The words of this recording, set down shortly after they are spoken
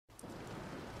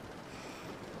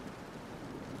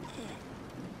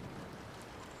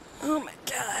Oh my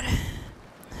god.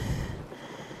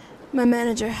 My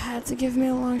manager had to give me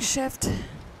a long shift.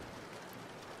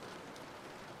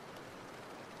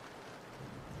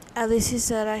 At least he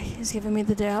said he's giving me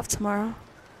the day off tomorrow.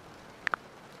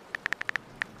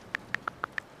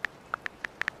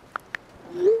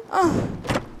 Oh.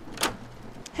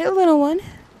 Hey, little one.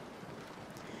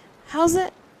 How's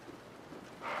it?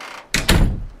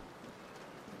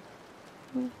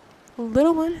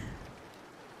 Little one?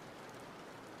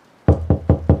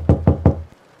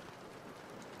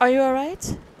 Are you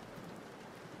alright?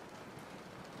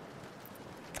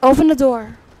 Open the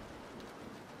door.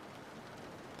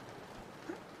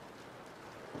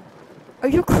 Are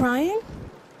you crying?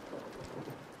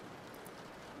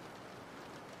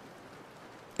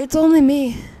 It's only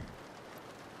me.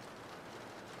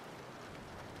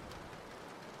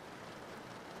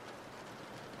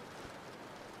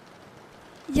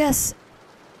 Yes,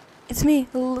 it's me,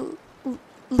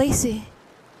 Lacey.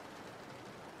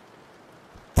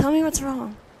 Tell me what's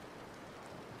wrong.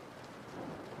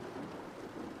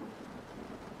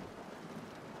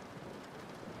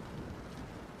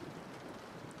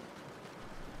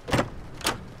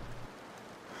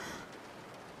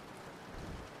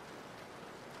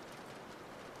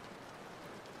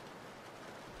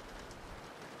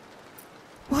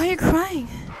 Why are you crying?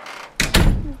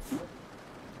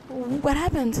 What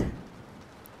happened?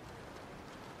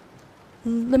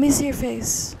 Let me see your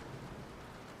face.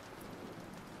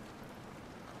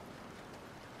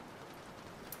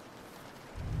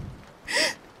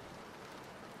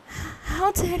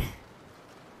 How did...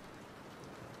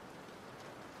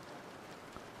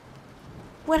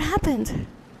 What happened?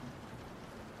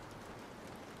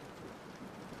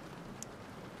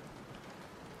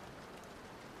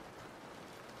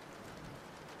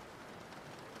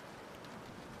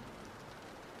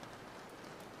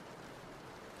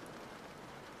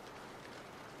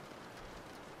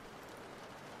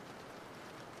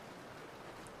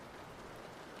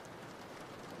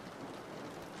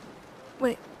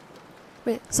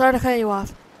 Wait, sorry to cut you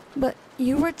off, but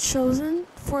you were chosen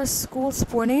for a school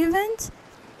sporting event?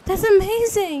 That's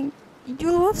amazing!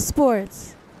 You love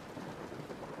sports.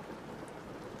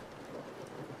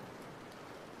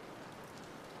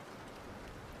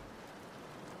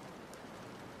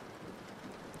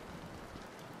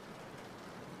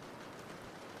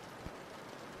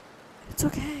 It's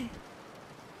okay.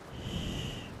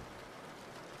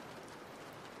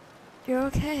 You're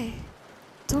okay.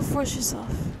 Don't force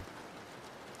yourself.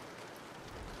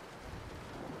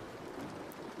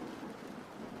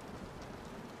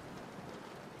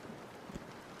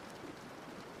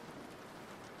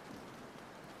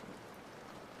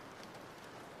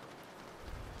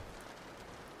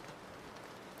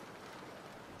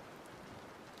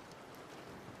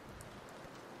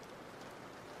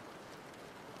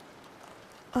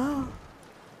 Oh.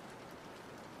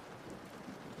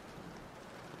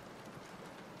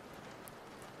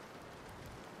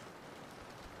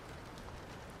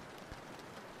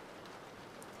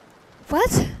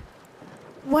 What?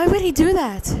 Why would he do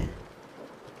that?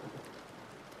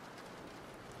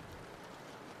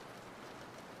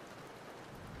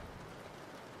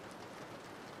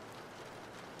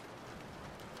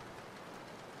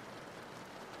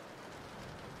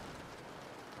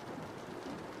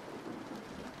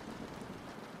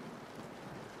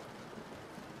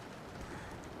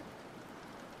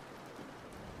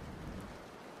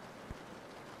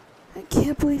 I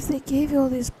can't believe they gave you all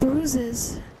these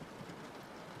bruises.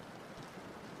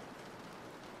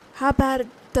 How bad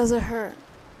does it hurt?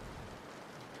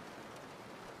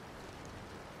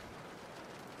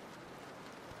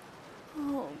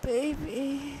 Oh,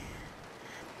 baby.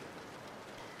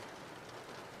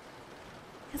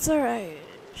 It's alright.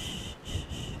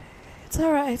 It's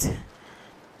alright.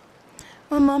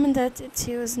 What Mom and Dad did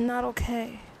to you is not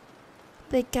okay.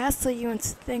 They gaslit you into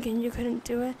thinking you couldn't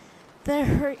do it. That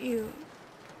hurt you.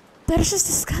 That is just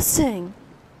disgusting.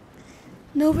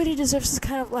 Nobody deserves this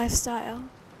kind of lifestyle.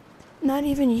 Not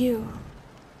even you.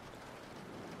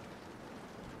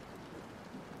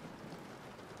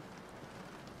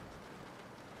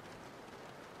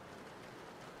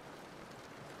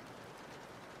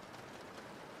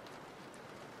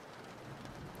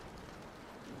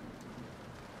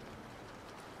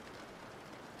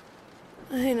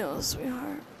 I know,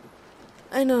 sweetheart.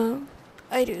 I know.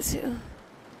 I do too.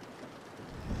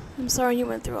 I'm sorry you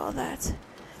went through all that.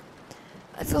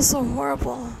 I feel so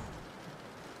horrible.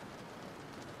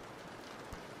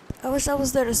 I wish I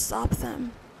was there to stop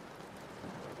them.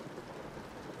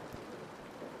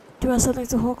 Do you want something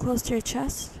to hold close to your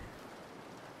chest?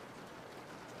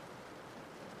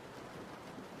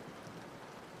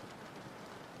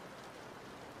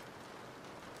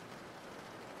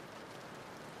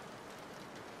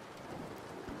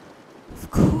 Of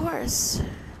course.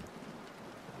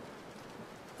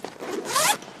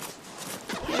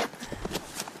 Here.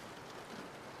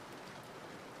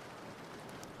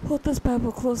 Hold this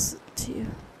Bible close to you.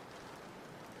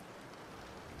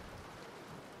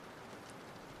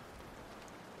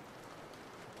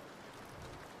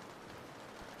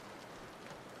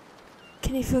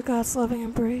 Can you feel God's loving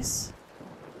embrace?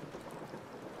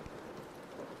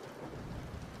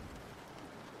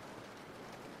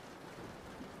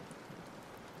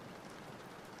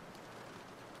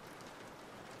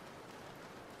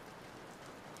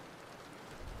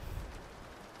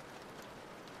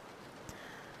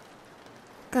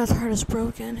 God's heart is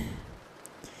broken.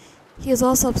 He is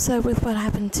also upset with what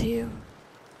happened to you.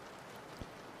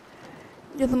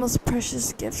 You're the most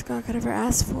precious gift God could ever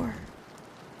ask for.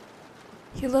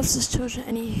 He loves his children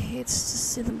and he hates to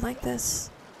see them like this.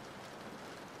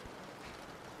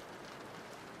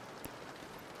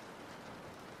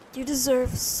 You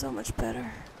deserve so much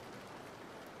better.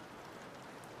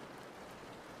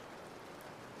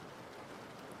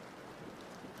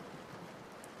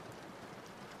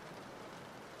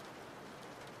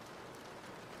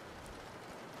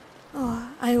 Oh,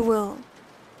 I will.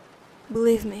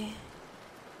 Believe me.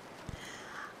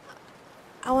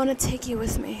 I want to take you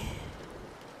with me.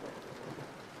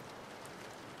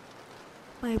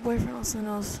 My boyfriend also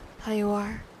knows how you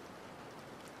are.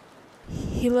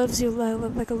 He loves you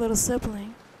like a little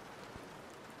sibling.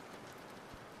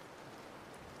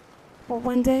 But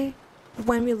one day,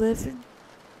 when we live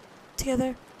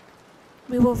together,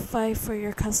 we will fight for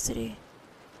your custody.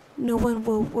 No one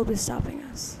will be stopping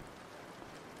us.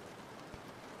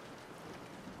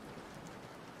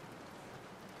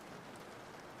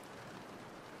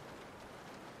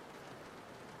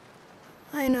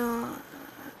 I know.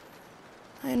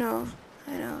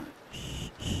 Shh.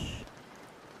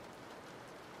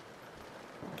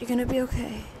 You're gonna be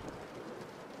okay.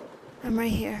 I'm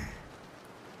right here.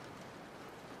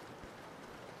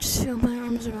 Just feel my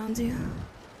arms around you.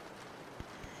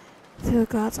 Feel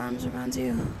God's arms around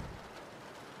you.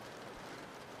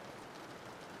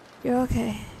 You're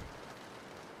okay.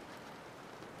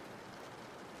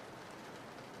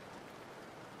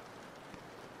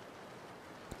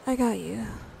 I got you.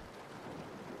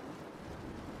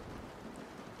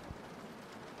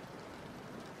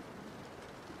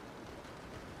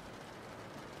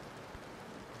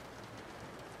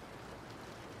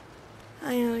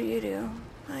 I know you do.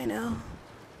 I know.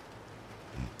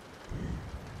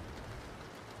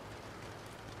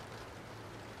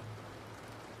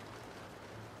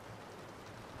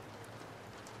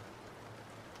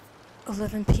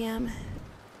 "11 p.m.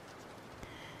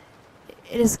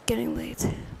 It is getting late.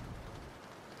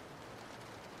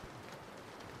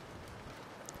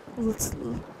 Let's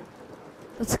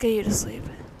get you to sleep."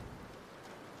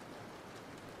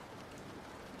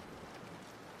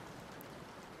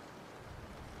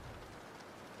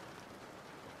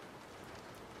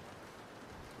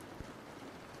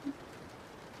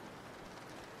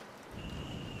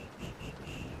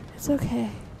 It's okay.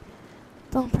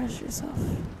 Don't pressure yourself.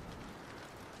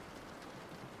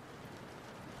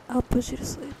 I'll put you to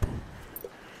sleep.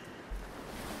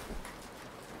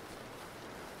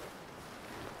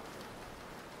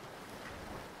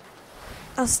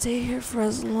 I'll stay here for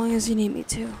as long as you need me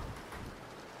to.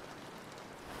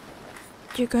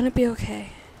 You're gonna be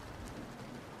okay.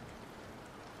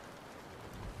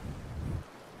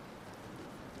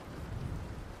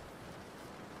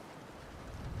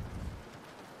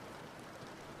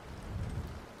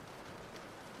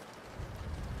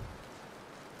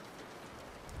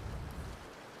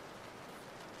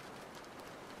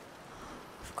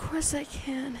 Of course I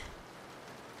can.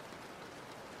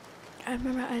 I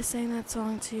remember I sang that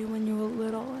song to you when you were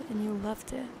little and you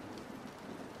loved it.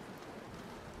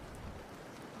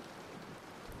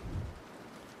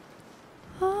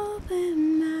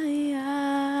 Open my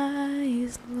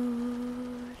eyes,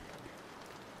 Lord.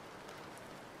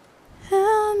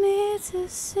 Help me to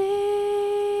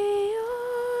see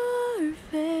your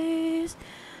face.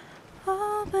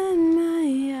 Open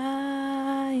my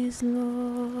eyes,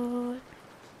 Lord.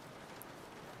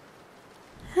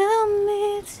 Help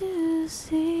me to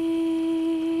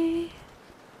see.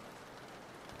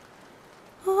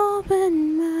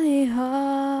 Open my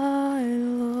heart,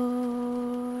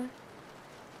 Lord.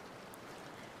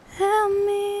 Help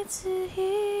me to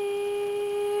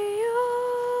hear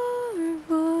your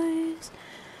voice.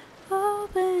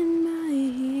 Open my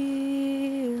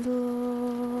ears,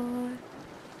 Lord.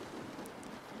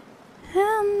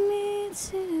 Help me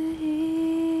to hear.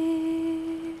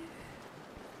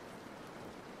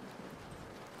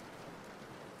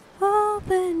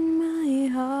 Open my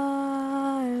heart.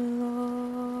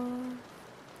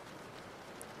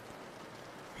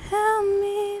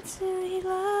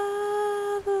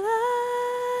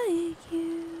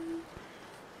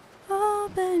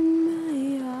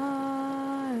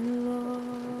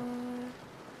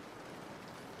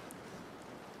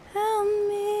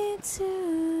 to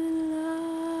love.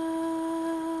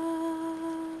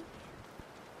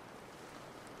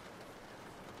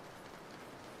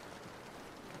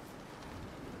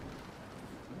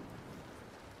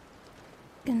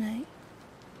 Good night.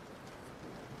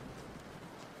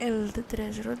 El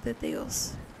treasure de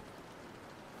Dios.